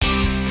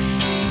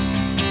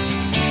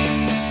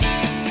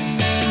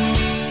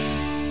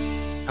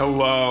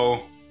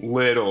Hello,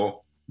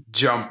 little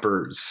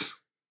jumpers.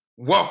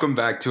 Welcome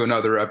back to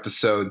another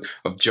episode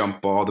of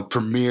Jump Ball, the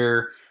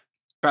premier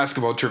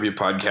basketball trivia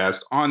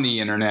podcast on the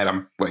internet.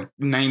 I'm like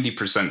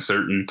 90%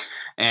 certain.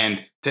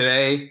 And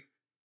today's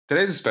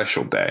a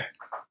special day.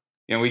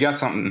 You know, we got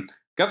something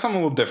a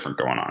little different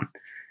going on.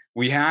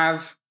 We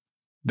have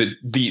the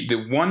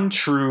one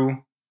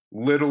true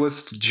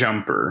littlest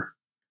jumper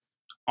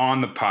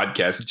on the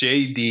podcast,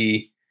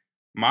 JD,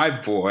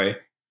 my boy.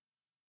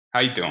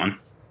 How you doing?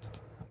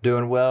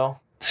 Doing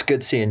well. It's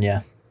good seeing you.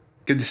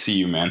 Good to see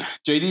you, man.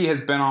 JD has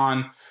been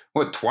on,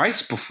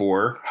 twice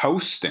before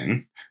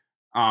hosting.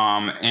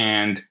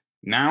 And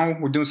now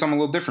we're doing something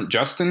a little different.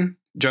 Justin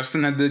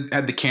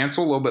had to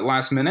cancel a little bit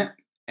last minute.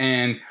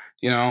 And,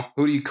 you know,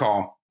 who do you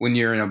call when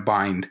you're in a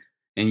bind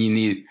and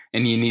you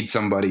need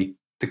somebody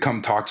to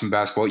come talk some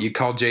basketball? You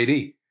call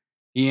JD.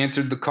 He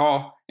answered the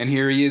call, and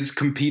here he is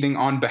competing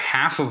on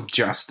behalf of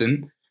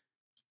Justin.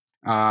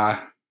 It's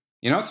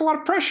a lot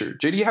of pressure.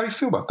 JD, how do you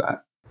feel about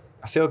that?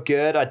 I feel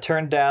good. I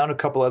turned down a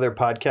couple other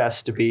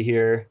podcasts to be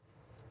here.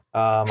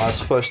 I was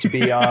supposed to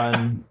be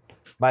on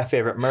My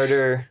Favorite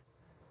Murder.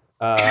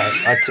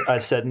 I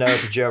said no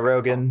to Joe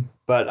Rogan,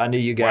 but I knew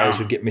you guys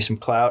would get me some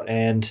clout.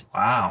 And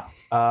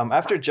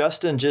after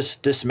Justin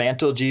just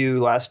dismantled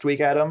you last week,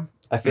 Adam,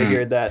 I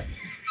figured that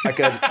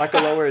I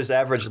could lower his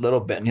average a little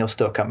bit, and he'll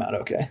still come out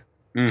okay.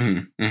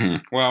 Mm-hmm,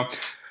 mm-hmm. Well,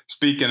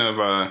 speaking of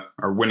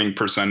our winning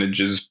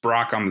percentages,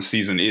 Brock on the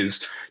season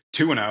is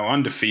 2-0,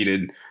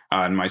 undefeated.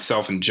 And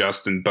myself and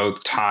Justin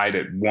both tied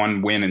at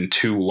 1 win and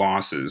 2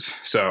 losses.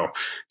 So,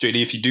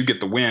 JD, if you do get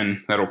the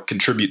win, that'll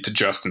contribute to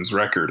Justin's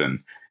record and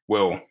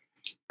will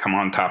come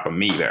on top of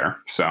me there.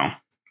 So,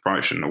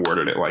 probably shouldn't have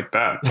worded it like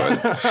that.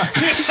 But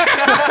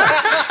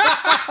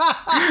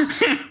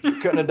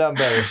couldn't have done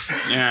better.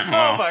 Yeah.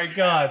 Well, oh my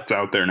God. It's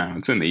out there now.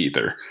 It's in the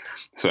ether.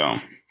 So,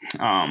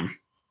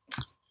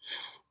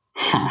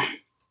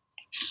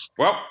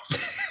 well,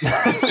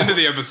 into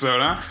the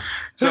episode, huh?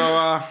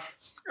 So,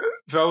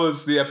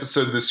 fellas, the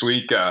episode this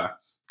week,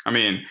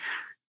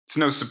 it's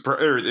no surprise.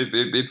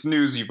 It's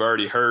news you've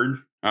already heard.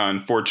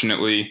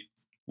 Unfortunately,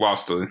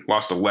 lost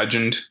a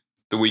legend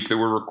the week that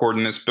we're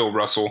recording this. Bill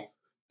Russell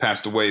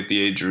passed away at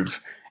the age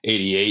of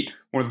 88.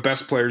 One of the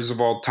best players of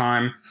all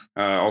time.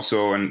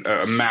 Also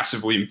a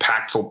massively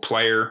impactful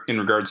player in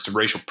regards to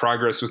racial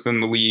progress within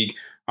the league.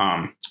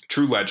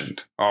 True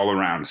legend all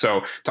around.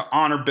 So to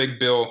honor Big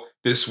Bill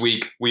this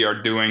week, we are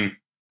doing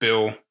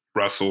Bill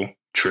Russell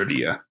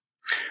trivia.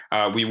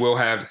 We will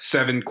have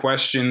 7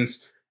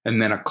 questions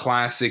and then a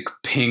classic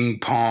ping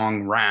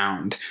pong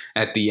round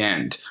at the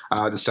end.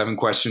 The 7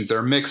 questions are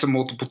a mix of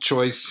multiple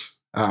choice,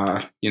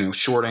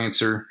 short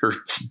answer or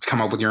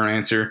come up with your own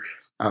answer.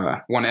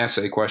 1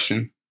 essay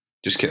question.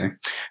 Just kidding.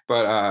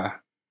 But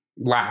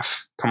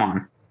laugh.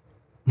 Come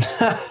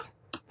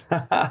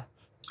on.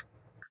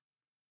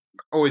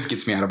 Always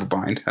gets me out of a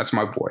bind. That's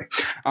my boy.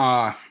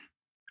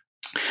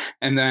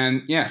 And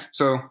then,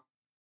 so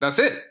that's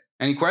it.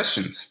 Any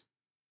questions?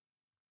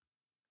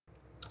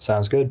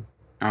 Sounds good.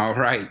 All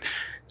right.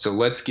 So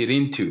let's get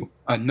into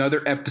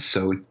another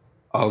episode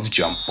of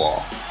Jump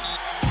Ball.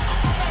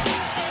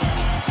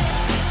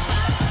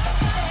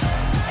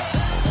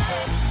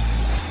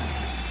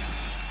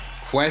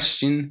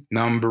 Question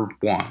number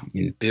 1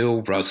 in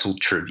Bill Russell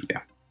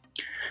trivia.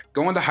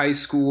 Going to high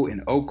school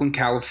in Oakland,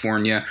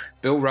 California,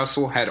 Bill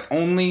Russell had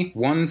only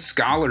one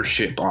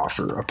scholarship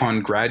offer upon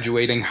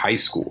graduating high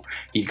school.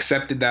 He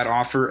accepted that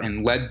offer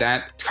and led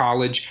that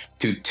college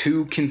to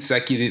 2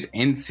 consecutive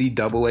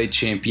NCAA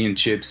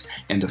championships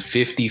and a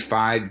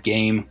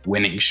 55-game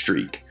winning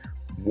streak.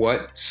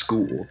 What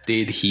school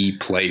did he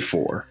play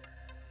for?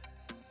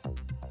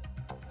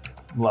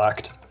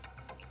 Locked.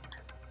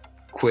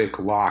 Quick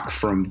lock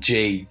from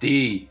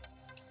JD.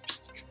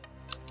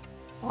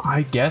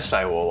 I guess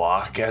I will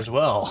lock as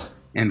well.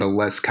 And a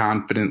less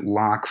confident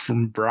lock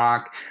from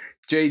Brock.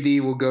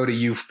 JD, we'll go to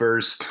you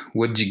first.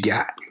 What'd you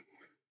got?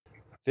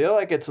 I feel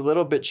like it's a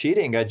little bit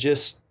cheating. I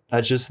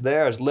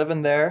was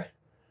living there.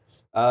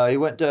 He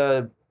went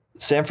to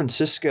San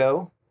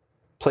Francisco,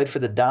 played for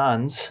the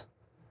Dons.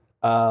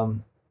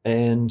 And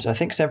I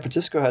think San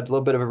Francisco had a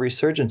little bit of a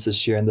resurgence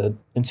this year in the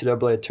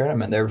NCAA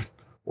tournament. They're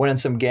winning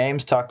some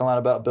games, talking a lot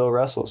about Bill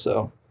Russell.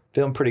 So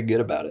feeling pretty good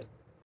about it.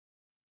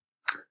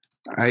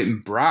 All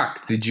right,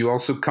 Brock, did you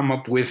also come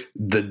up with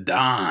the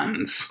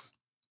Dons?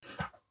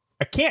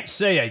 I can't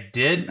say I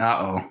did.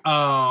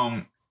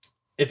 Uh-oh.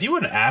 If you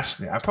would have asked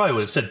me, I probably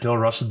would have said Bill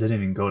Russell didn't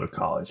even go to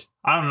college.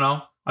 I don't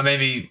know.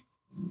 Maybe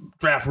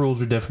draft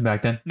rules were different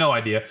back then. No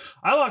idea.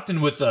 I locked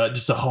in with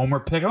just a homer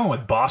pick. I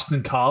went with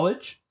Boston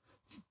College.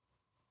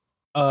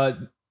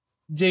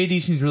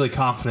 JD seems really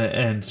confident,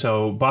 and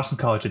so Boston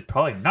College is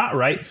probably not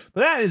right,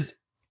 but that is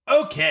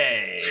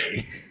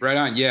okay. Right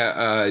on.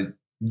 Yeah,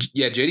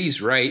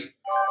 JD's right.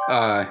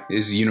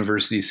 Is the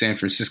University of San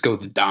Francisco,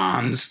 the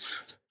Dons.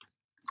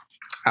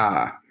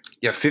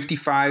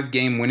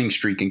 55-game winning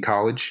streak in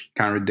college.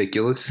 Kind of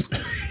ridiculous.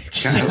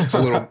 Kind of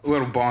a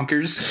little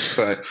bonkers,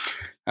 but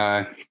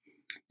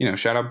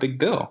shout out Big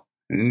Bill.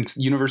 And it's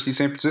University of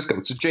San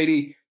Francisco. So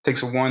JD,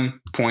 takes a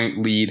 1-point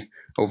lead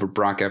over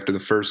Brock after the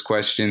first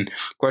question.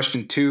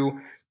 Question 2,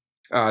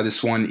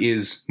 this one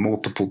is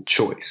multiple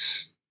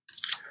choice.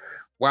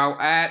 While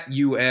at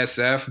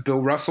USF,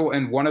 Bill Russell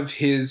and one of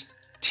his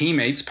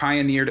teammates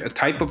pioneered a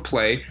type of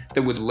play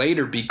that would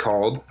later be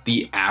called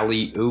the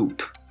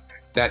alley-oop.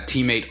 That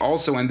teammate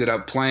also ended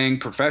up playing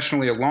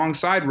professionally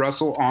alongside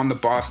Russell on the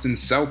Boston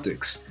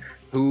Celtics.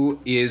 Who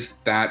is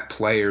that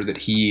player that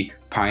he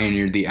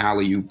pioneered the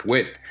alley-oop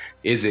with?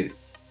 Is it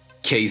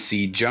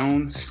K.C.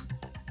 Jones,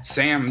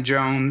 Sam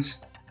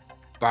Jones,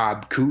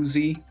 Bob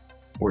Cousy,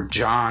 or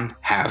John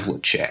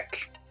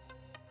Havlicek?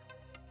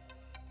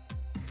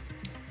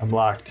 I'm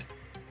locked.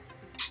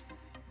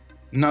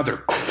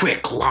 Another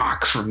quick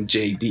lock from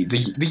JD.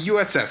 The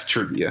USF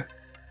trivia.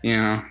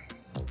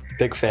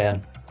 Big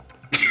fan.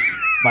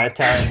 My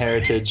Italian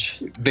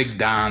heritage. Big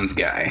Don's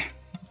guy.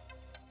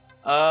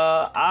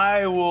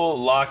 I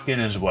will lock in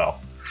as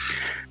well.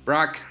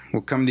 Brock,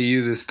 we'll come to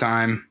you this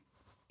time.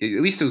 At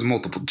least it was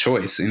multiple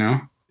choice,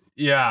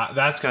 Yeah,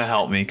 that's gonna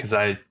help me because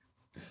I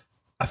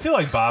feel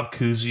like Bob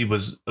Cousy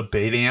was a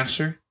bait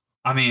answer.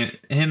 I mean,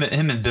 him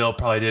and Bill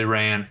probably did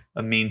ran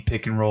a mean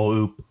pick and roll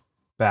oop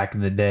back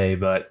in the day,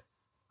 but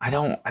I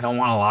don't want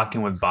to lock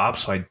in with Bob,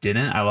 so I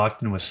didn't. I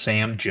locked in with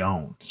Sam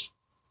Jones.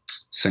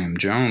 Sam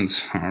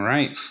Jones. All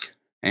right.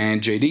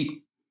 And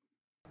JD.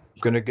 I'm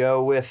going to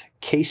go with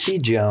K.C.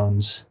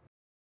 Jones,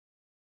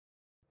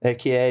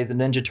 a.k.a. the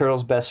Ninja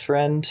Turtles' best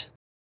friend.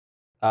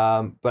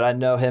 But I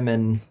know him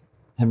and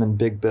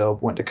Big Bill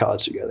went to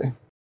college together.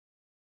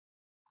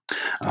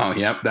 Oh,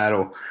 yep.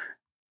 That'll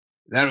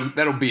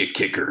be a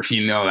kicker if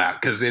you know that,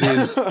 because it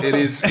is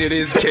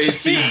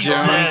K.C.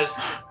 Jones.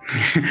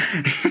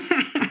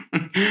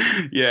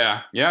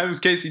 Yeah, it was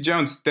K.C.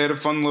 Jones. They had a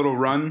fun little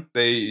run.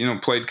 They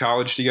played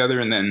college together,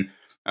 and then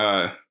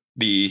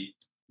the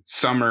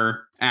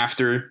summer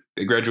after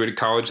they graduated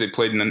college, they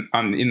played in the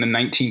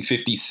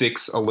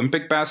 1956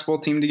 Olympic basketball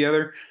team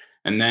together,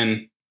 and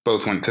then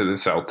both went to the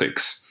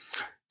Celtics.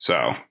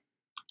 So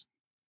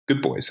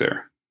good boys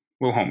there,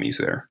 little homies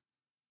there.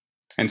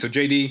 And so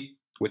JD,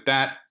 with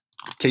that,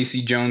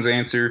 K.C. Jones'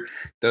 answer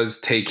does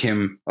take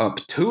him up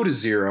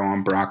 2-0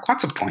 on Brock.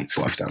 Lots of points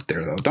left out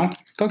there, though.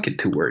 Don't get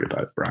too worried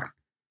about it, Brock.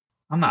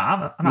 I'm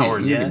not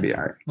worried yet. You're gonna be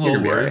all right. A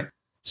little worried.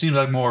 Seems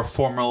like more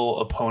formal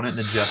opponent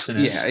than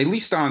Justin is. Yeah, at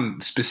least on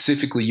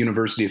specifically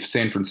University of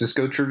San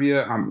Francisco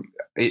trivia,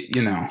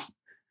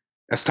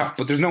 that's tough.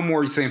 But there's no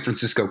more San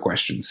Francisco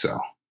questions, so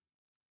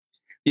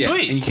yeah.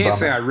 Sweet. And you can't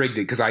say I rigged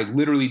it because I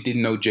literally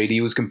didn't know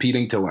JD was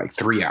competing till like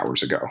 3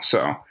 hours ago.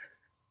 So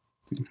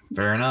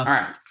fair enough. All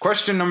right,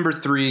 question number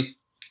 3.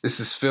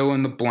 This is fill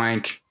in the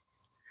blank.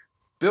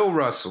 Bill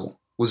Russell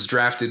was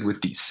drafted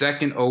with the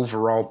second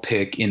overall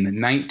pick in the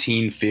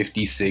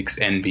 1956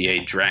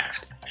 NBA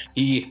draft.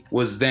 He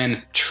was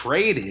then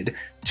traded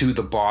to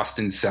the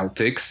Boston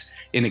Celtics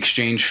in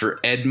exchange for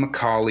Ed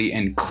Macauley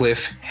and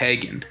Cliff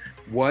Hagan.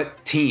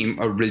 What team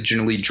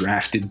originally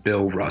drafted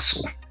Bill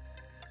Russell?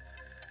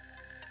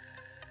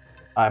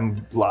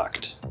 I'm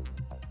locked.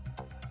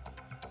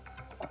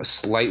 A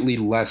slightly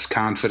less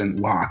confident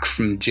lock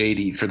from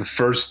JD for the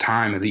first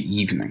time of the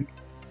evening.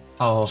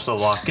 Also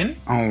locking.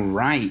 All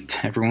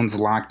right. Everyone's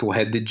locked. We'll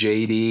head to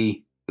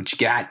JD. What you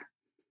got?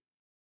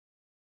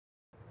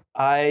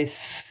 I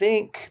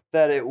think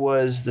that it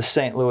was the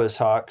St. Louis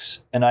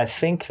Hawks, and I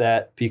think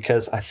that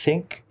because I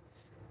think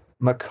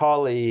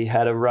Macaulay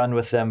had a run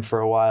with them for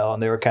a while,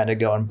 and they were kind of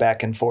going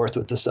back and forth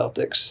with the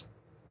Celtics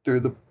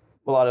through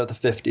a lot of the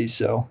 50s,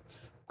 so I'm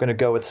going to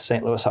go with the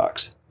St. Louis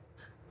Hawks.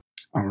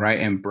 All right,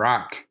 and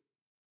Brock.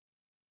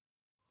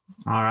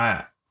 All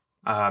right.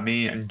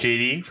 Me and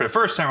JD, for the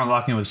first time, we're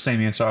locking in with the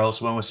same answer. I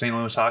also went with St.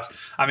 Louis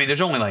Hawks. I mean,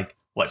 there's only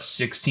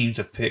 6 teams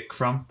to pick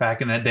from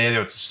back in that day. There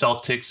was the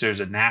Celtics, there's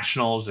the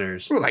Nationals, there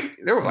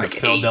were the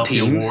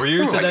Philadelphia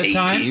Warriors at that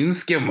time.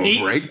 Teams. Give them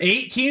a break.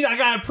 8 teams. I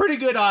got a pretty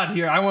good odd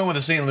here. I went with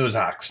the St. Louis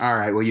Hawks. All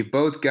right. Well, you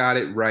both got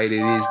it right.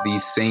 It is the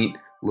St.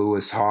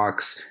 Louis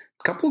Hawks.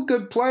 A couple of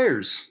good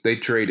players they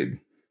traded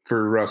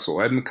for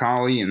Russell. Ed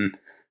Macauley and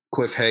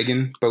Cliff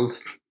Hagan,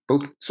 both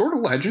sort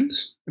of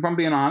legends, if I'm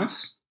being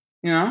honest.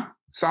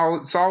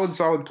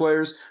 Solid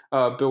players.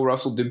 Bill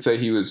Russell did say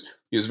he was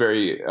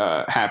very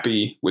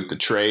happy with the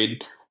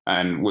trade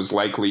and was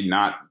likely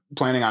not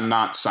planning on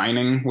not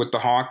signing with the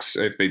Hawks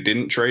if they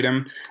didn't trade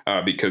him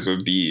because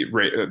of the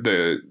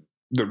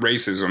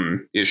racism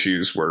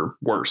issues were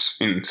worse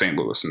in St.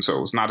 Louis, and so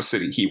it was not a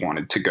city he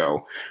wanted to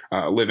go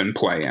live and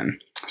play in.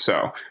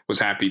 So was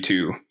happy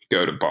to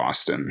go to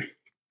Boston.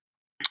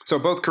 So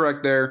both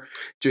correct there.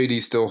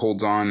 JD still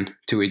holds on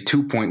to a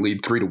 2-point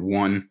lead,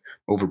 3-1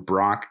 over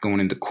Brock going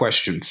into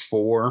question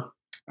 4.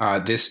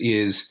 This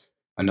is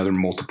another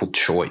multiple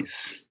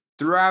choice.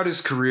 Throughout his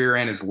career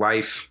and his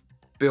life,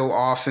 Bill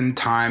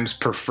oftentimes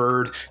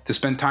preferred to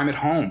spend time at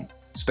home,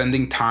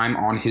 spending time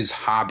on his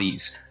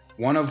hobbies,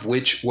 one of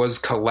which was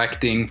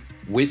collecting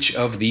which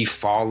of the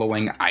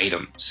following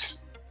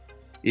items?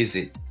 Is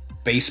it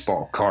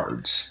baseball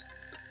cards,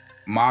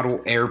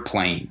 model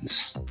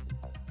airplanes,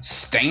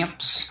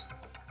 stamps,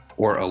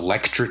 or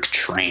electric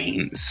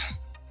trains?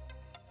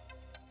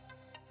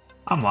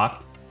 I'm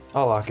locked.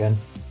 I'll lock in.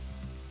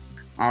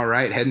 All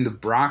right, heading to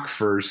Brock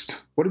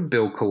first. What did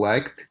Bill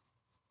collect?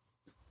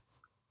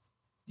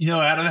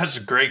 Adam, that's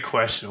a great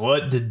question.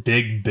 What did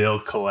Big Bill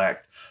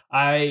collect?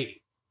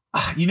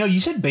 You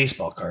said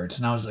baseball cards,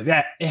 and I was like,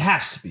 that it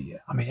has to be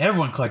it. I mean,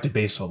 everyone collected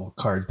baseball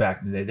cards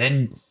back in the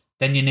day.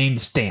 Then you named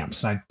the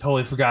stamps, and I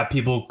totally forgot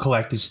people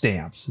collected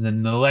stamps. And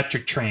then the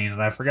electric train,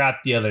 and I forgot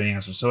the other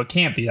answer. So it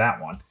can't be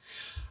that one.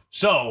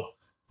 So,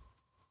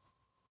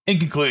 in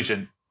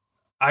conclusion,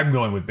 I'm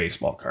going with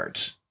baseball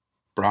cards.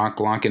 Brock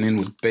locking in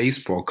with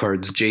baseball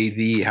cards.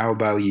 JD, how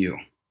about you?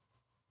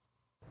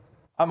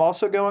 I'm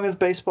also going with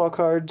baseball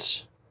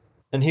cards,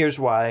 and here's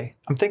why.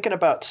 I'm thinking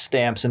about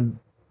stamps, and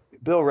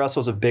Bill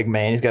Russell's a big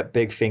man. He's got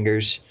big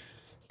fingers.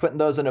 Putting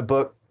those in a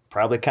book,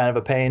 probably kind of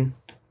a pain.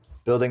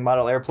 Building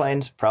model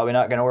airplanes, probably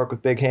not going to work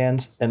with big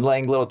hands. And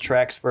laying little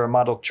tracks for a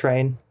model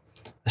train,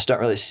 I just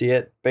don't really see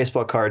it.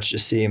 Baseball cards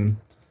just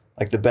seem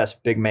like the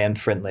best big man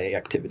friendly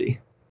activity.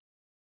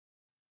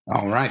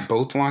 All right,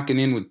 both locking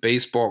in with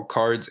baseball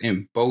cards,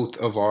 and both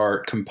of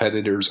our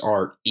competitors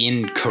are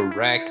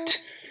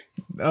incorrect.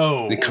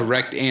 Oh. The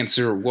correct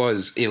answer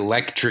was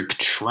electric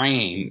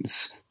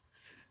trains.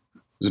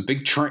 It was a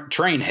big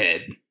train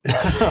head.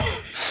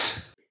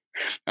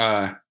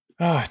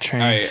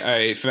 Trains.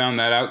 I found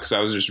that out because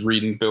I was just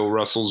reading Bill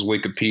Russell's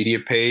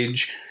Wikipedia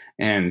page,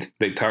 and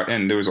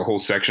there was a whole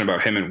section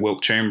about him and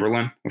Wilt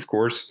Chamberlain, of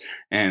course,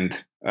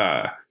 and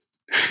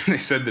they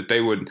said that they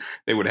would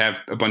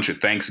have a bunch of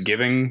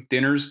Thanksgiving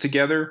dinners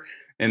together,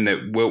 and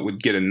that Wilt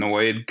would get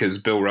annoyed because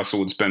Bill Russell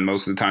would spend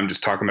most of the time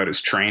just talking about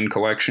his train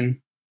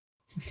collection.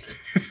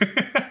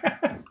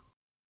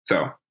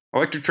 So,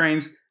 electric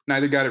trains,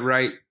 neither got it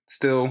right.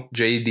 Still,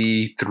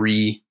 JD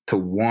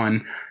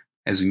 3-1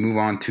 as we move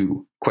on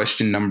to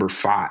question number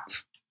 5.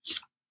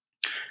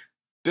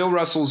 Bill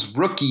Russell's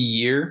rookie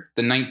year,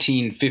 the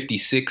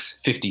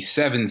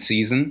 1956-57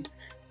 season,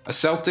 a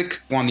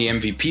Celtic won the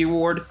MVP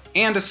award,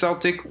 and a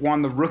Celtic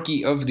won the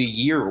Rookie of the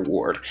Year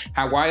award.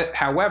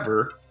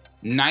 However,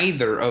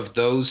 neither of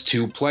those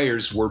two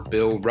players were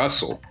Bill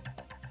Russell.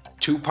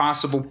 2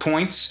 possible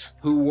points: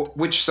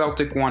 which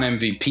Celtic won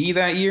MVP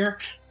that year,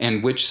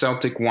 and which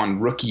Celtic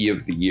won Rookie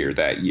of the Year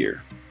that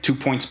year. 2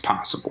 points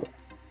possible.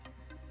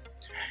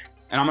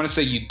 And I'm going to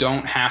say you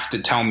don't have to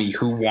tell me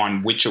who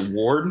won which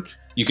award.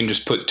 You can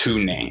just put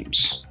 2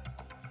 names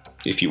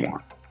if you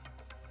want.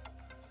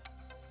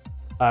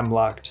 I'm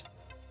locked.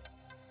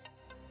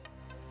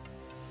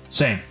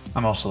 Same.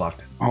 I'm also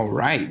locked in. All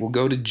right, we'll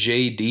go to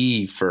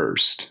JD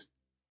first.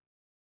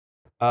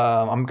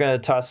 I'm going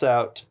to toss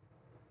out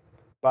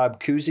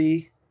Bob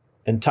Cousy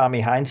and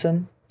Tommy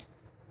Heinsohn.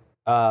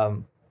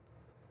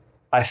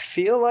 I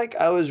feel like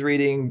I was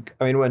reading,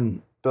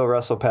 when Bill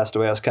Russell passed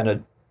away, I was kind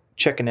of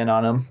checking in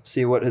on him,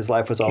 see what his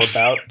life was all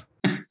about.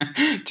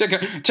 check in.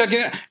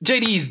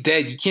 JD's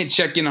dead. You can't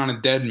check in on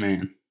a dead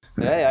man.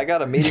 Hey, I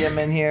got a medium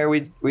in here.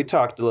 We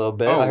talked a little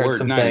bit. I heard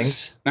some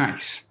things.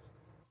 Nice.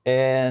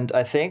 And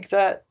I think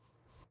that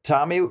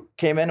Tommy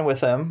came in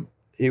with him.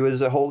 He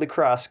was a Holy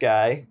Cross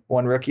guy,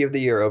 won Rookie of the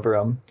Year over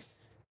him.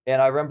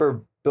 And I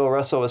remember Bill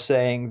Russell was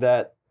saying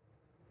that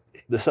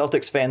the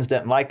Celtics fans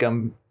didn't like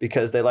him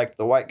because they liked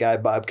the white guy,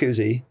 Bob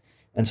Cousy.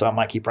 And so I'm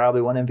like, he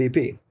probably won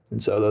MVP.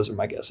 And so those are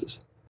my guesses.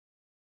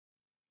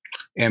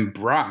 And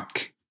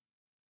Brock.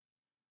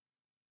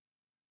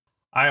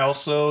 I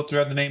also threw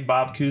out the name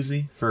Bob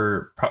Cousy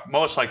for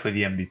most likely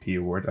the MVP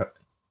award.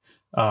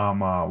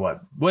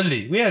 What did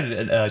he? We had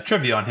a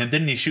trivia on him.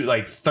 Didn't he shoot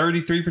like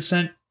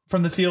 33%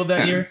 from the field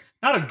that year?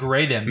 Not a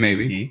great MVP.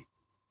 Maybe.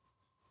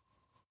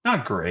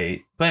 Not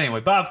great. But anyway,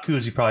 Bob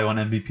Cousy probably won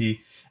MVP.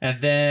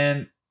 And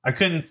then I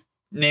couldn't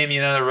name you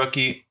another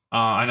rookie.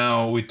 I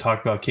know we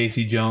talked about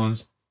Casey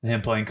Jones and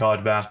him playing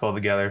college basketball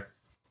together.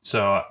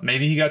 So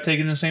maybe he got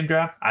taken in the same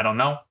draft. I don't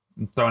know.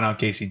 I'm throwing out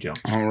Casey Jones.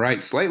 All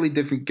right. Slightly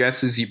different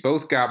guesses. You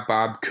both got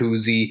Bob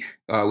Cousy,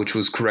 which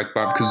was correct.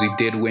 Bob Cousy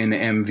did win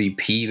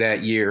MVP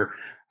that year.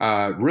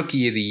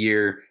 Rookie of the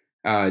Year,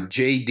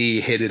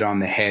 JD hit it on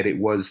the head. It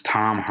was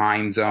Tom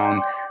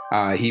Heinsohn.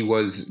 He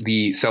was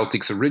the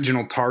Celtics'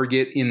 original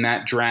target in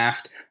that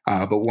draft.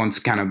 But once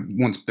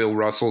Bill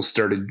Russell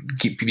started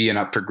being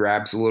up for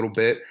grabs a little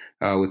bit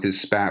with his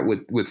spat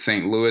with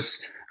St.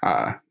 Louis,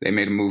 they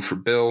made a move for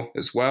Bill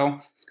as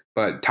well.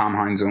 But Tom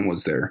Heinsohn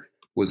was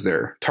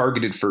their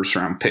targeted first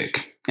round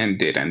pick and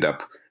did end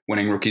up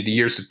winning Rookie of the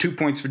Year. So 2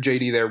 points for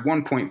JD there,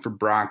 1 point for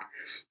Brock.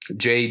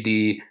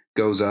 JD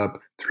goes up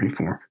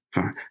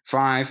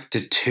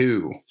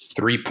 5-2.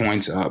 3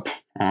 points up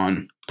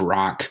on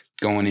Brock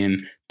going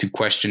in to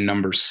question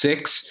number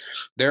 6.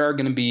 There are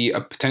going to be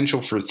a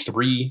potential for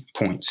 3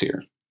 points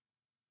here.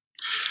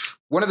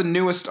 One of the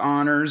newest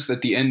honors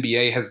that the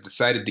NBA has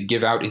decided to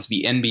give out is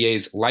the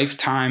NBA's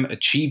Lifetime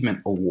Achievement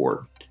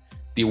Award.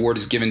 The award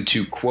is given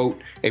to, quote,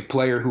 a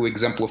player who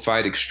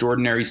exemplified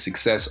extraordinary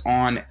success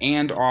on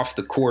and off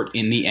the court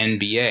in the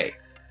NBA.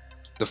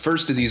 The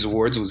first of these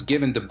awards was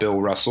given to Bill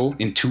Russell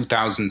in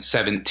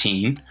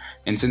 2017,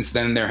 and since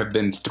then there have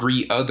been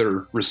 3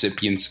 other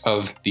recipients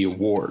of the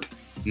award.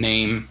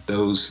 Name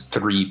those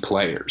 3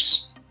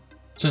 players.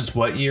 Since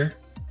what year?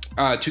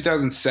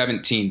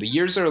 2017. The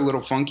years are a little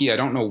funky. I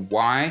don't know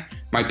why.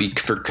 Might be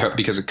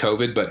because of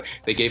COVID, but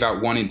they gave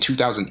out one in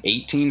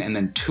 2018 and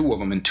then 2 of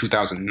them in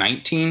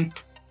 2019.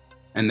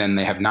 And then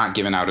they have not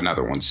given out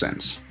another one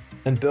since.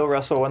 And Bill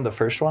Russell won the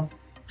first one?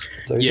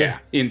 Yeah,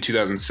 in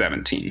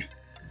 2017.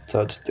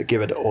 So it's to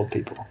give it to old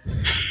people.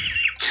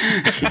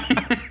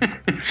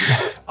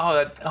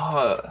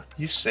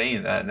 You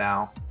saying that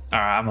now. All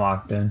right, I'm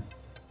locked in.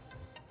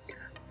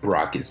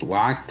 Brock is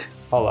locked.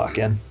 I'll lock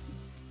in.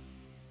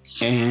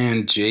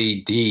 And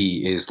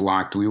JD is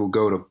locked. We will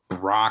go to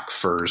Brock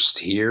first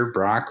here.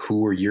 Brock,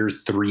 who are your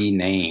 3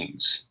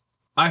 names?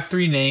 My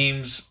 3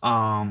 names,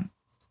 well,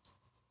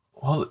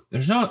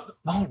 there's no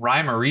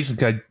rhyme or reason.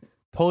 I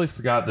totally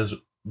forgot this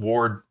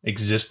award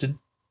existed,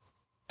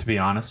 to be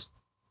honest.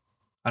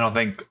 I don't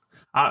think,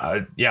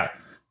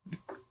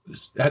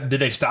 did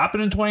they stop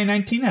it in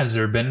 2019? Has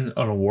there been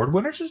an award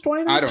winner since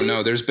 2019? I don't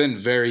know. There's been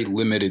very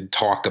limited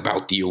talk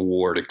about the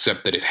award,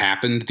 except that it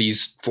happened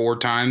these 4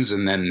 times,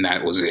 and then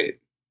that was it.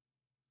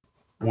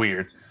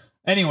 Weird.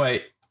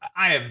 Anyway,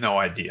 I have no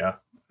idea.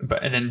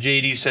 And then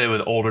JD said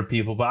with older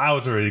people, but I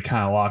was already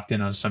kind of locked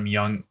in on some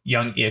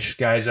young-ish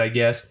guys, I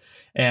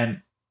guess.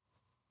 And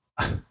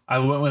I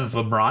went with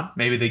LeBron.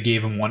 Maybe they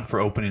gave him one for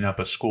opening up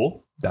a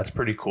school. That's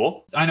pretty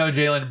cool. I know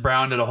Jaylen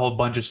Brown did a whole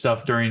bunch of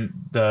stuff during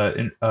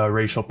the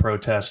racial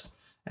protest.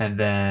 And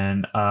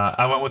then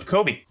I went with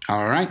Kobe.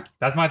 All right.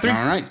 That's my 3.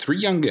 All right. 3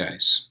 young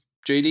guys.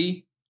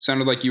 JD,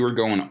 sounded like you were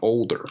going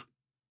older.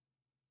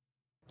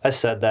 I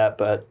said that,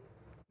 but,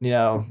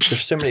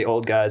 there's so many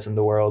old guys in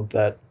the world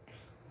that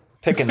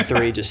picking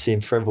 3 just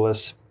seemed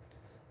frivolous.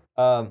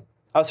 I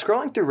was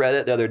scrolling through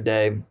Reddit the other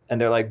day, and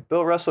they're like,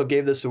 Bill Russell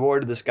gave this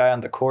award to this guy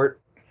on the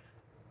court.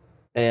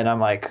 And I'm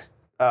like,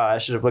 I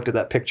should have looked at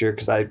that picture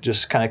because I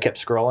just kind of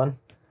kept scrolling.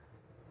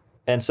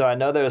 And so I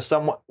know there was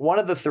one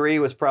of the 3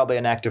 was probably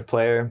an active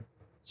player.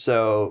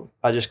 So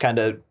I just kind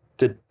of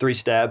did 3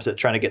 stabs at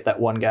trying to get that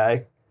one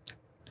guy.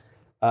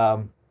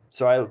 So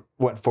I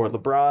went for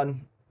LeBron,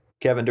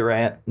 Kevin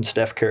Durant, and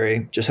Steph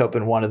Curry, just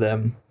hoping one of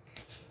them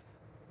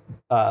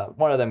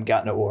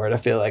got an award. I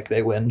feel like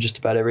they win just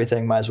about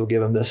everything. Might as well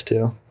give them this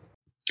too.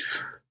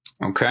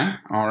 Okay.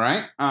 All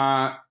right.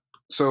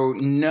 So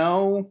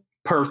no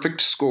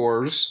perfect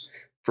scores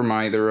from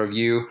either of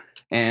you,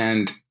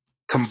 and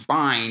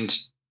combined,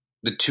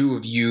 the 2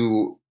 of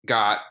you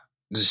got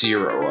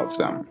 0 of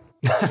them.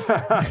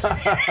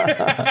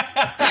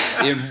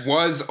 It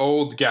was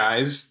old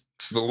guys.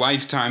 It's the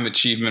Lifetime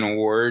Achievement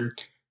Award.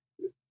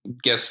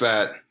 Guess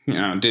that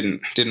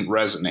didn't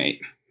resonate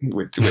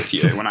with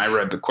you when I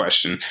read the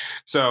question.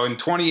 So in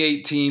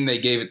 2018, they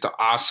gave it to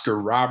Oscar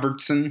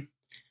Robertson.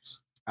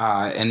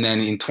 And then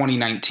in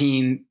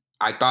 2019,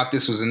 I thought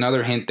this was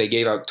another hint. They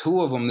gave out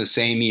 2 of them the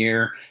same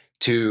year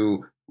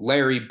to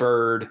Larry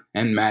Bird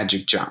and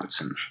Magic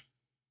Johnson.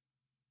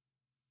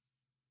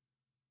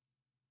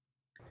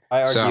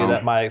 I argue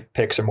that my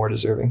picks are more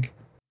deserving.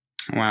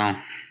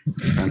 Well,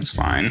 that's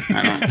fine.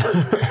 I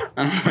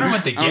don't know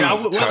what to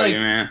tell you,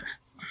 man.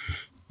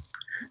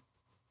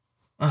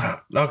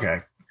 Okay.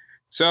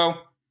 So,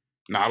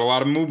 not a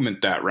lot of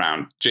movement that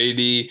round.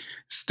 JD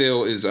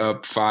still is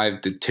up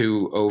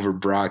 5-2 over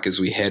Brock as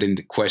we head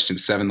into question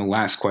 7, the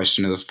last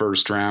question of the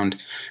first round.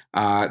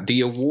 The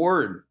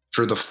award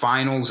for the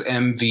Finals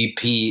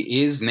MVP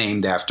is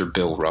named after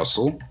Bill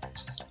Russell,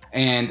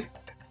 and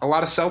a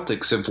lot of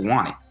Celtics have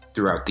won it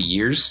throughout the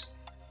years.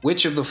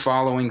 Which of the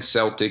following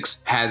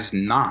Celtics has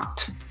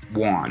not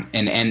won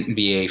an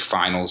NBA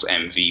Finals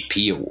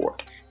MVP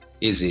award?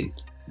 Is it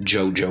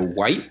JoJo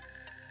White,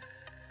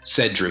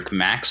 Cedric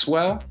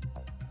Maxwell,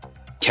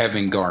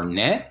 Kevin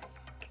Garnett,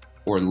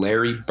 or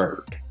Larry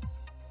Bird?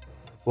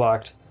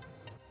 Locked.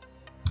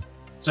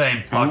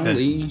 Same. Locked in.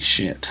 Holy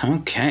shit.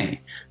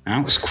 Okay.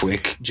 That was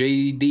quick.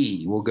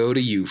 JD, we'll go to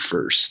you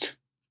first.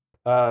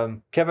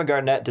 Kevin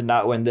Garnett did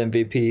not win the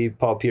MVP.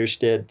 Paul Pierce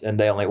did, and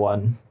they only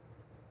won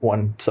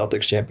one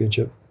Celtics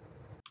championship.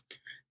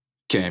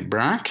 Okay,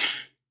 Brock?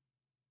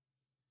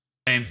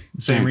 Same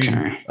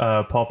reason.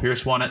 Paul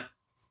Pierce won it.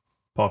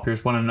 Paul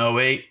Pierce won in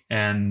 2008,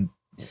 and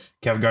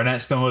Kevin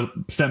Garnett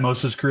spent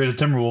most of his career as a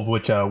Timberwolf,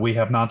 which we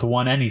have not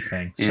won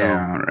anything. So,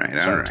 yeah, all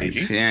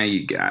right. Yeah,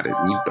 you got it.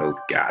 You both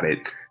got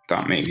it.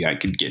 Thought maybe I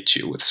could get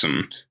you with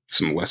some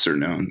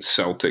lesser-known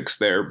Celtics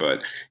there, but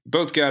you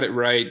both got it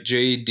right.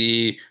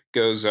 JD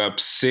goes up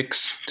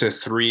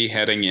 6-3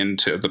 heading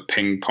into the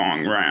ping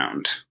pong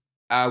round.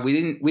 We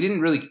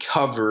didn't really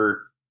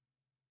cover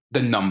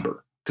the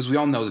number because we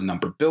all know the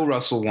number. Bill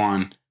Russell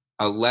won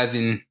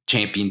 11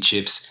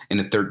 championships in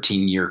a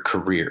 13-year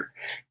career.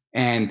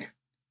 And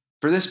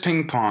for this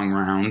ping pong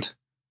round,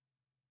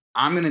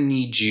 I'm going to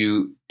need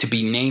you to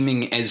be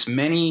naming as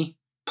many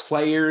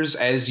players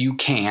as you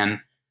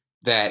can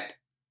that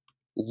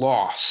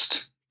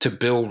lost to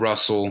Bill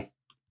Russell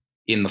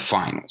in the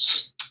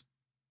finals.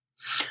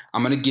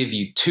 I'm going to give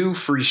you 2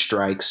 free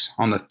strikes.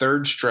 On the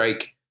 3rd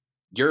strike,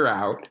 you're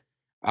out.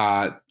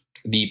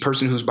 The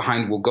person who's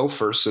behind will go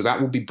first, so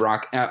that will be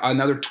Brock.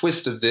 Another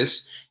twist of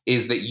this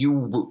is that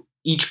you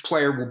each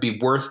player will be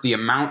worth the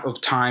amount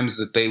of times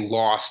that they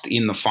lost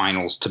in the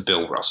finals to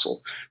Bill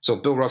Russell. So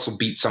if Bill Russell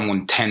beat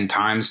someone 10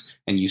 times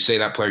and you say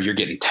that player, you're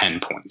getting 10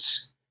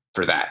 points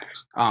for that.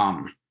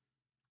 I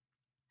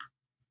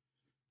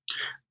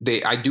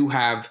do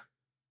have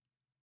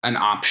an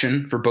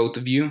option for both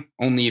of you,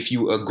 only if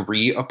you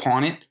agree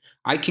upon it.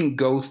 I can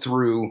go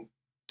through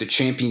the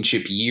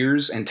championship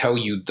years and tell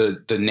you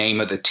the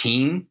name of the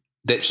team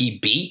that he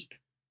beat.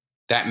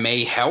 That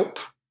may help.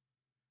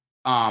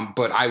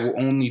 But I will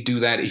only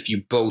do that if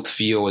you both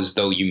feel as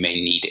though you may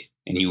need it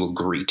and you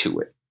agree to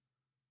it.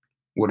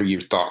 What are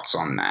your thoughts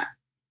on that?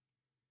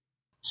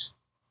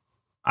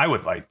 I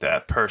would like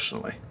that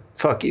personally.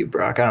 Fuck you,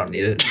 Brock. I don't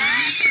need it.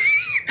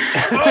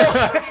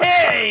 Oh,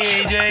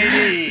 hey,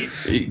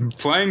 JD.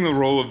 Playing the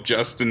role of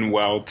Justin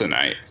well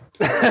tonight.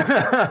 He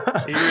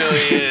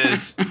really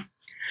is.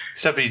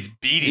 Except he's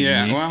beating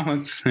me. Well,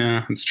 that's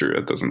true.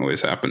 That doesn't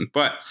always happen.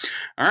 But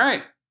all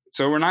right,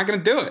 so we're not going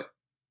to do it.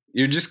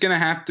 You're just gonna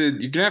have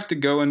to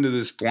go into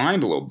this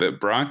blind a little bit,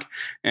 Brock,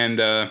 and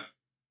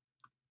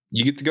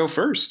you get to go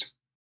first.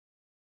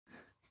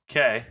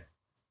 Okay.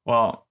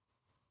 Well,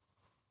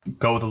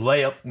 go with a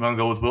layup. I'm gonna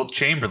go with Wilt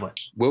Chamberlain.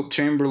 Wilt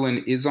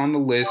Chamberlain is on the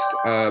list.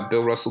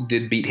 Bill Russell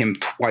did beat him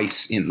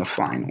twice in the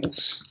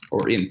finals,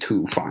 or in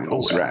 2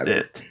 finals,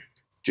 rather.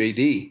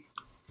 JD.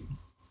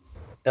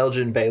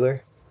 Elgin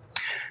Baylor.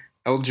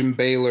 Elgin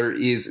Baylor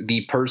is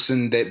the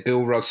person that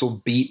Bill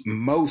Russell beat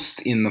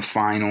most in the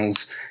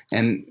finals,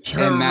 and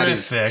that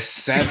is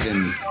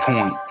 7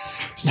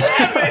 points.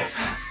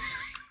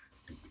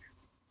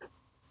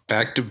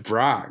 Back to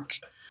Brock.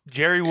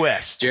 Jerry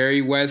West.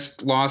 Jerry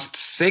West lost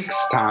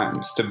 6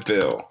 times to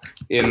Bill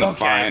in the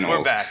finals.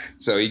 We're back.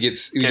 So we got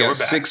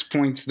 6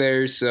 points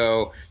there.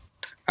 So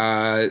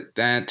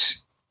that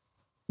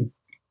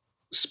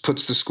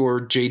puts the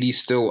score. JD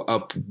still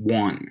up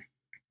 1.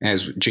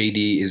 As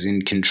JD is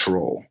in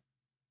control.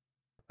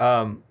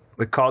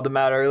 We called him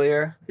out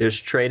earlier. He was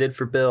traded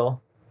for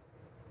Bill.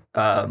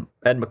 Ed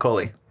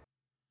McCauley.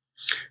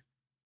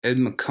 Ed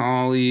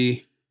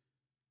McCauley.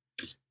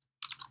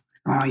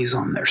 Oh, he's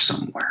on there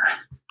somewhere.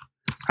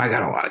 I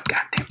got a lot of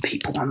goddamn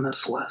people on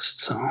this list,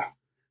 so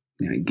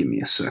give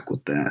me a sec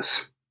with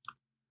this.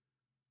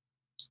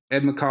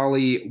 Ed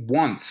McCauley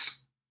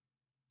once.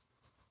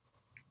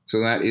 So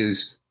that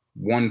is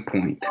 1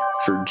 point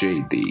for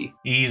JD.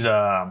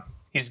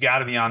 He's got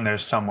to be on there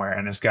somewhere,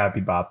 and it's got to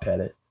be Bob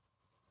Pettit.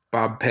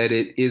 Bob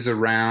Pettit is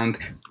around.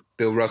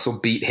 Bill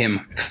Russell beat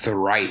him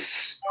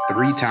thrice,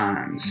 3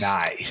 times.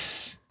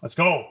 Nice. Let's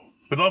go.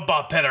 We love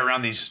Bob Pettit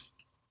around these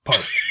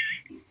parts.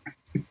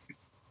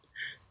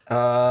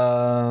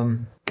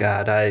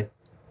 God, I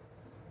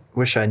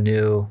wish I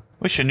knew.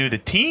 Wish I knew the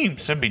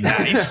teams. That'd be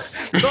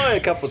nice. There's only a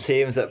couple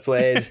teams that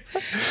played.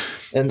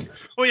 And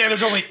well, yeah,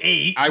 there's only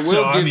 8. I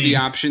will give the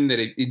option that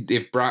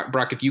if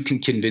Brock, if you can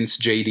convince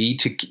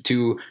JD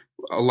to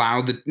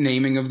allow the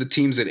naming of the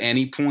teams at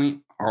any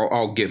point,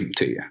 I'll give them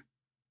to you.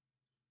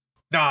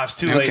 No, it's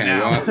too late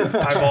now. Well,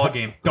 tie ball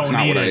game. Don't that's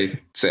not need what it.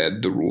 I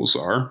said the rules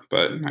are,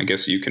 but I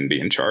guess you can be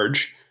in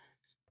charge.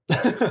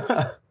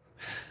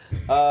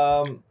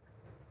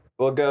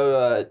 We'll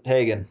go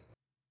Hagen.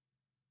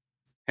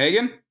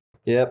 Hagen?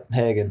 Yep,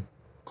 Hagen.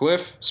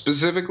 Cliff,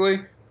 specifically?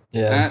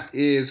 Yeah. That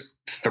is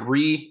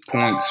 3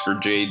 points for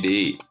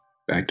JD.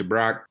 Back to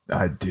Brock.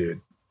 I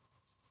did.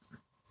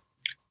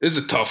 This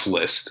is a tough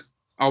list.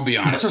 I'll be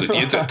honest with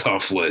you. It's a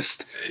tough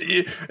list.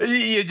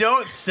 You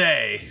don't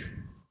say.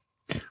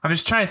 I'm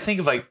just trying to think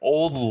of like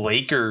old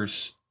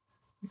Lakers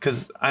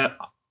because I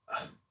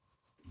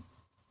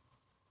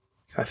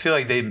feel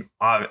like they.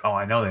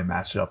 I know they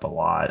matched it up a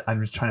lot.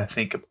 I'm just trying to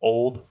think of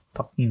old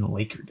fucking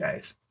Laker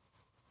guys.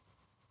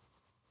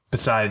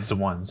 Besides the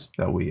ones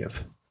that we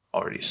have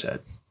already said.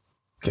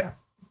 Okay.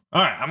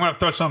 All right. I'm going to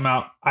throw something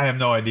out. I have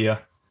no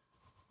idea.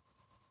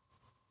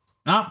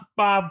 Not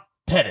Bob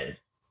Pettit.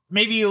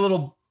 Maybe a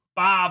little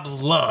Bob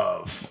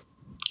Love.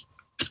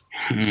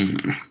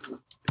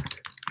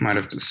 Might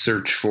have to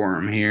search for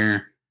him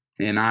here.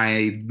 And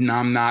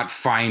I'm not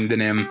finding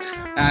him.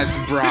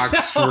 That's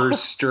Brock's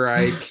first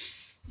strike.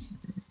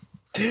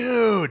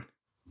 Dude.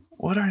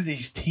 What are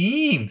these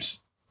teams?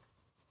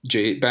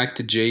 Back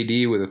to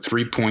JD with a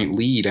 3-point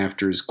lead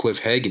after his Cliff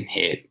Hagen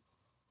hit.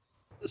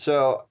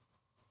 So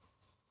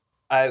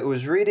I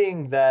was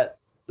reading that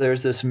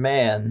there's this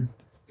man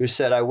who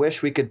said, I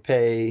wish we could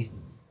pay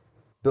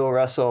Bill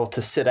Russell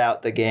to sit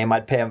out the game.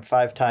 I'd pay him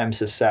 5 times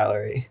his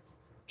salary.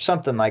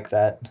 Something like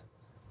that.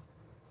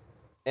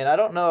 And I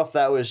don't know if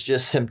that was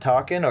just him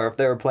talking or if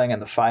they were playing in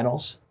the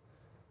finals.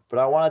 But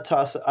I want to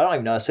toss, I don't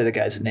even know how to say the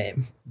guy's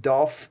name.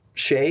 Dolph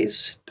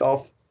Schayes?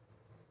 Dolph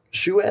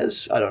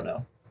Shuez? I don't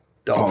know.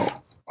 Dolph.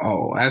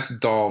 Oh, that's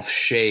Dolph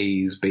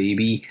Schayes,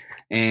 baby.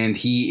 And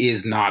he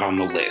is not on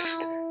the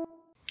list.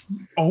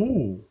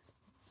 Oh.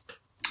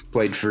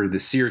 Played for the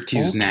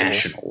Syracuse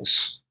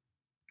Nationals.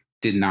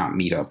 Did not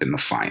meet up in the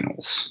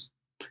finals.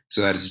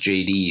 So that is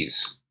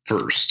JD's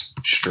first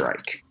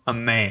strike. A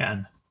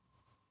man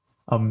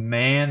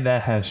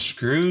that has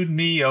screwed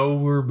me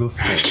over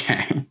before.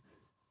 Okay.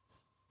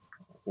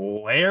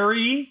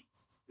 Larry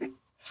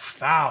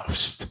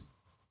Faust.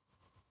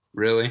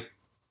 Really?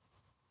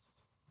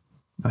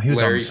 No, he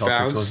was Larry on the Celtics,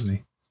 Faust? wasn't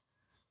he?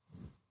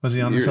 Was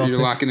he on the Celtics?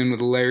 You're locking in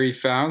with Larry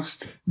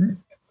Faust?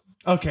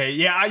 Okay,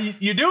 yeah,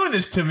 you're doing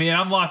this to me, and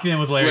I'm locking in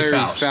with Larry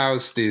Faust.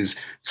 Faust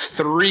is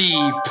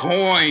 3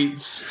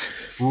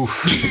 points.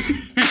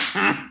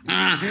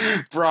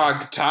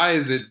 Brock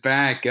ties it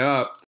back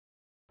up.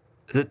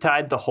 Is it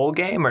tied the whole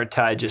game or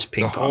tied just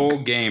ping The pong?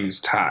 whole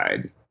game's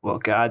tied. Well,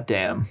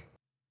 goddamn.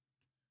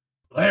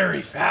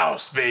 Larry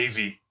Faust,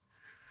 baby.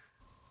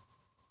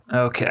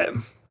 Okay.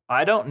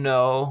 I don't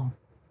know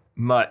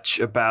much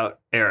about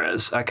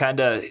eras. I kind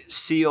of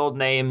see old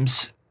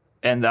names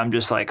and I'm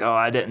just like, oh,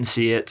 I didn't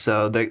see it.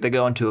 So they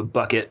go into a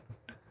bucket.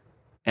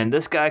 And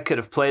this guy could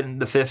have played in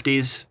the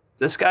 50s.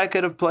 This guy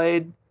could have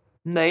played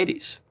in the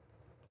 80s.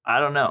 I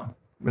don't know.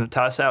 I'm going to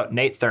toss out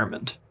Nate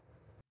Thurmond.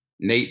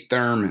 Nate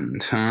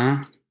Thurmond,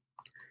 huh?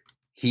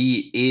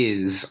 He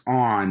is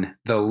on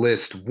the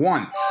list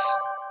once.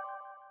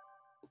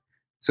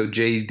 So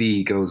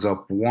JD goes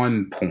up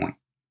 1 point.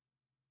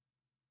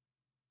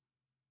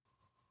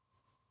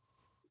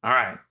 All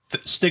right.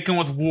 Sticking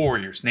with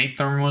Warriors. Nate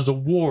Thurmond was a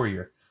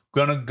Warrior.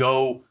 Gonna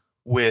go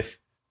with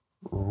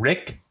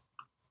Rick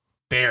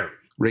Barry.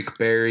 Rick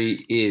Barry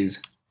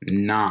is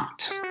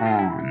not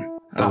on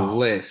the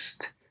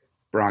list.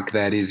 Brock,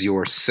 that is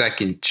your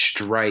second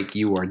strike.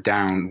 You are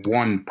down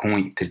 1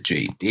 point to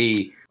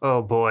JD.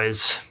 Oh,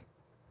 boys.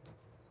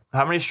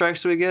 How many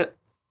strikes do we get?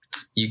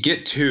 You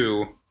get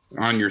 2.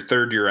 On your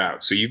third, you're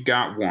out. So you've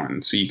got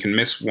 1. So you can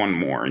miss 1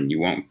 more and you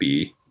won't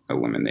be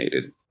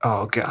eliminated.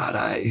 Oh, God.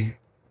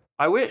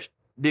 I wish,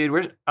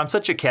 dude, I'm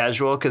such a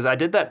casual because I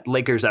did that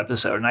Lakers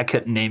episode and I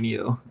couldn't name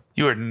you.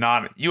 You are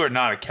not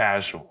a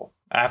casual.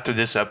 After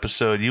this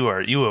episode, you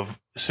have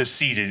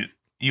seceded.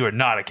 You are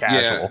not a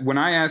casual. Yeah, when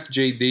I asked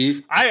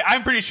JD,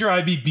 I'm pretty sure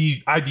I'd be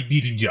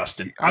beating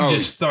Justin. I'm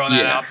just throwing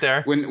that out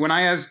there. When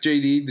I asked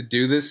JD to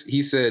do this,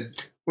 he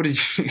said, what did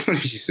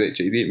you say,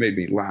 JD? It made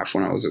me laugh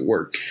when I was at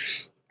work.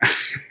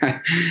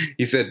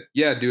 He said,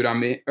 yeah, dude,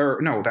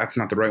 no, that's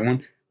not the right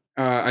one.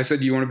 I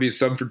said, you want to be a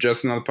sub for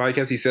Justin on the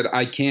podcast? He said,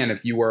 I can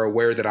if you are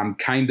aware that I'm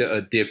kind of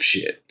a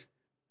dipshit.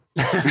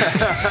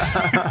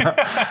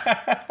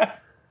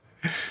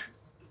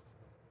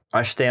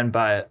 I stand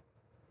by it.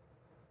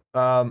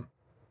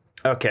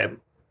 Okay,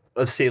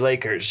 let's see.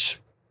 Lakers.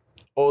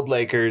 Old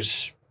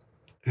Lakers.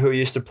 Who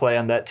used to play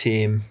on that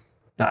team?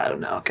 I don't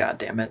know. God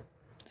damn it.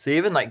 See,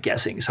 even like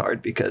guessing is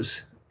hard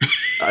because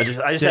I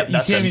just have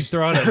nothing. You can't even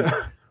throw it.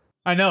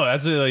 I know.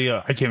 That's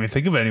I can't even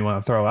think of anyone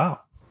to throw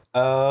out.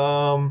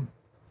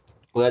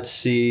 Let's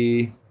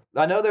see.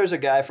 I know there's a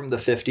guy from the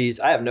 50s.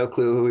 I have no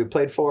clue who he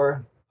played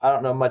for. I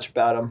don't know much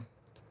about him.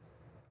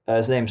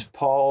 His name's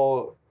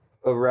Paul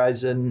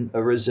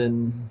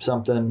Arisen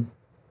something.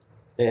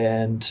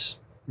 And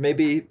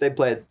maybe they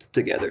played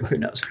together. Who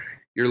knows?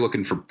 You're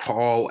looking for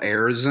Paul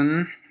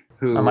Arizin,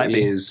 who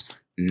is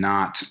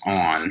not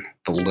on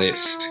the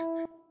list.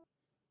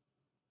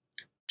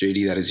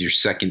 JD, that is your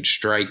second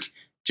strike.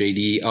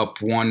 JD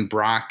up 1.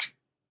 Brock,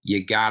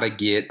 you gotta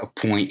get a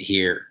point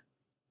here.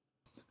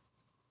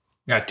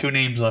 Got 2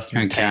 names left.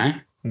 Okay.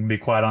 I'm gonna be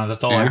quite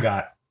honest. That's all I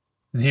got.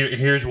 And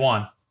here's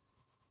one.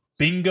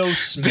 Bingo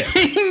Smith.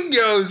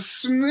 Bingo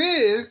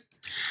Smith.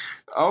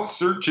 I'll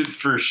search it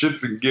for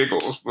shits and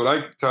giggles, but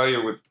I can tell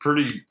you with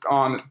pretty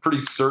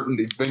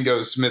certainty,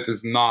 Bingo Smith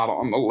is not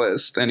on the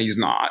list, and he's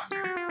not.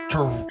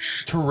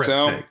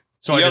 Terrific.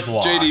 So I just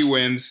lost. JD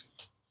wins.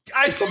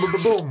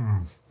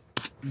 Boom.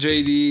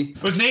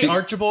 JD. Was Nate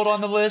Archibald on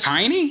the list?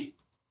 Tiny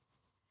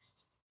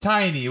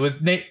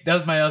with Nate. That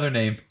was my other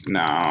name.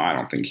 No, I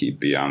don't think he'd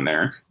be on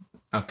there.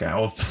 Okay.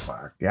 Well,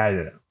 fuck. Yeah, I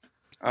didn't.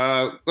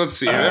 Let's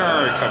see. There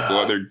are a couple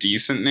other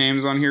decent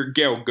names on here.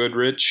 Gail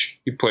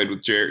Goodrich. He played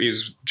with Jerry. He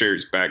was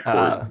Jerry's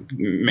backcourt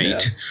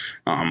mate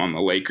on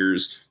the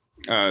Lakers.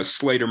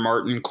 Slater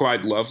Martin,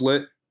 Clyde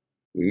Lovelet,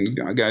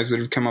 guys that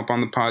have come up on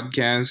the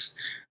podcast.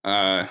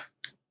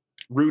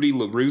 Rudy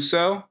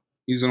LaRusso.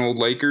 He's an old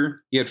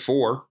Laker. He had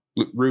 4.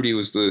 Rudy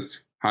was the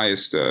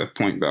highest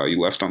point value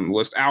left on the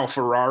list. Al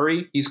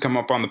Ferrari. He's come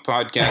up on the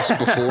podcast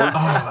before.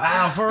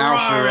 Al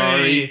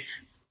Ferrari.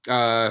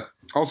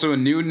 Also a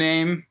new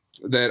name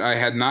that I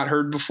had not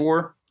heard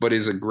before, but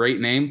is a great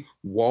name.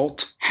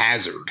 Walt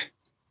Hazard.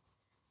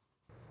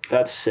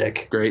 That's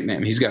sick. Great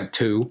name. He's got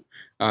 2.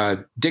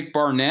 Dick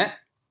Barnett.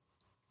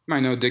 You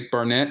might know Dick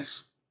Barnett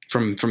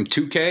from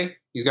 2K.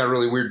 He's got a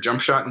really weird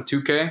jump shot in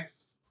 2K.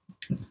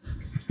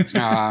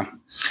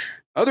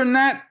 Other than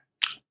that,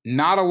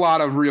 not a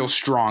lot of real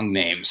strong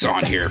names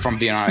on here, if I'm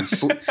being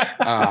honest.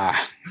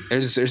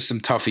 There's some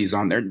toughies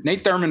on there.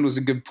 Nate Thurmond was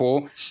a good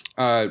pull.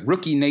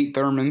 Rookie Nate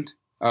Thurmond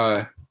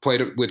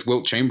played with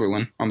Wilt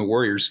Chamberlain on the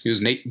Warriors. He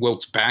was Nate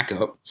Wilt's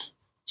backup.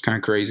 It's kind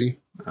of crazy.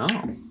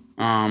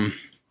 Oh.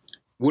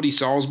 Woody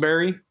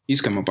Salisbury. He's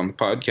come up on the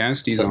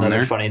podcast. He's That's on another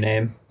there. funny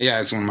name.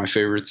 Yeah, it's one of my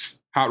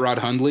favorites. Hot Rod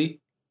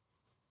Hundley.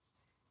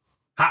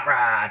 Hot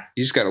Rod.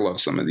 You just got to love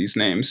some of these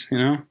names, you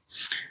know?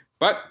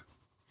 But,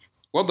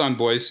 well done,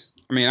 boys.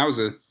 I mean, that was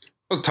a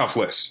tough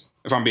list,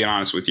 if I'm being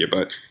honest with you,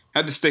 but I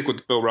had to stick with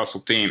the Bill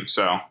Russell theme,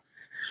 so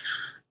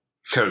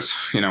because,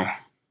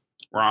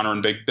 we're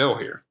honoring Big Bill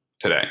here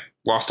today.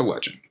 Lost a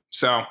legend.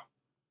 So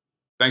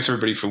thanks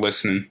everybody for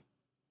listening.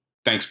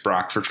 Thanks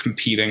Brock for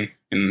competing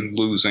and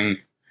losing.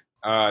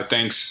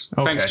 Thanks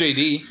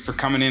JD for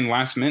coming in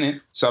last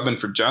minute, subbing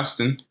for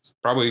Justin.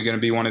 Probably going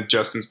to be one of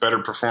Justin's better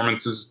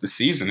performances this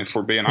season, if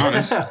we're being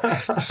honest.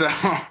 So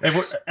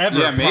maybe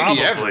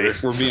ever,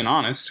 if we're being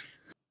honest.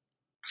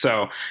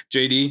 So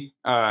JD,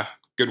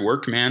 good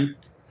work, man.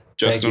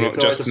 Justin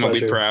will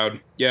be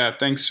proud. Yeah,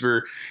 thanks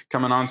for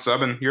coming on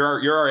subbing. You're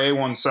our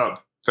A1 sub.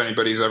 If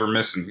anybody's ever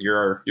missing,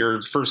 you're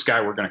the first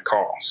guy we're going to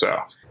call. So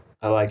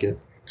I like it.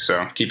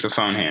 So keep the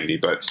phone handy.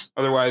 But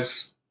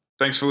otherwise,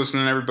 thanks for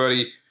listening,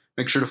 everybody.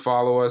 Make sure to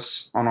follow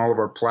us on all of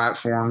our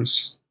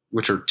platforms,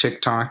 which are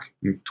TikTok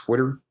and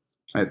Twitter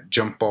at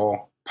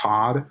Jumpball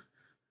Pod.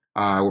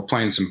 We're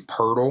playing some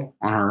Purtle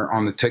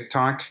on the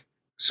TikTok,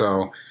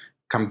 so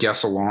come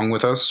guess along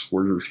with us.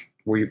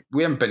 We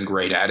haven't been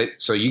great at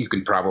it, so you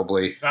can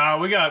probably.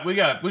 We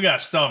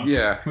got stumped.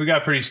 Yeah, we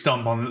got pretty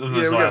stumped on this last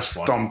one. Yeah, we got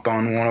stumped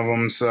on one of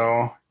them.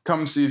 So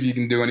come see if you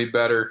can do any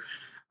better.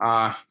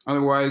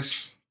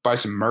 Otherwise, buy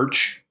some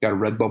merch. Got a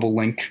Redbubble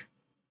link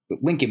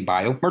in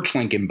bio. Merch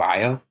link in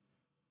bio.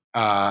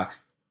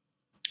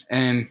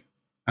 And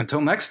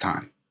until next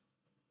time,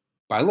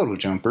 bye, little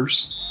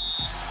jumpers.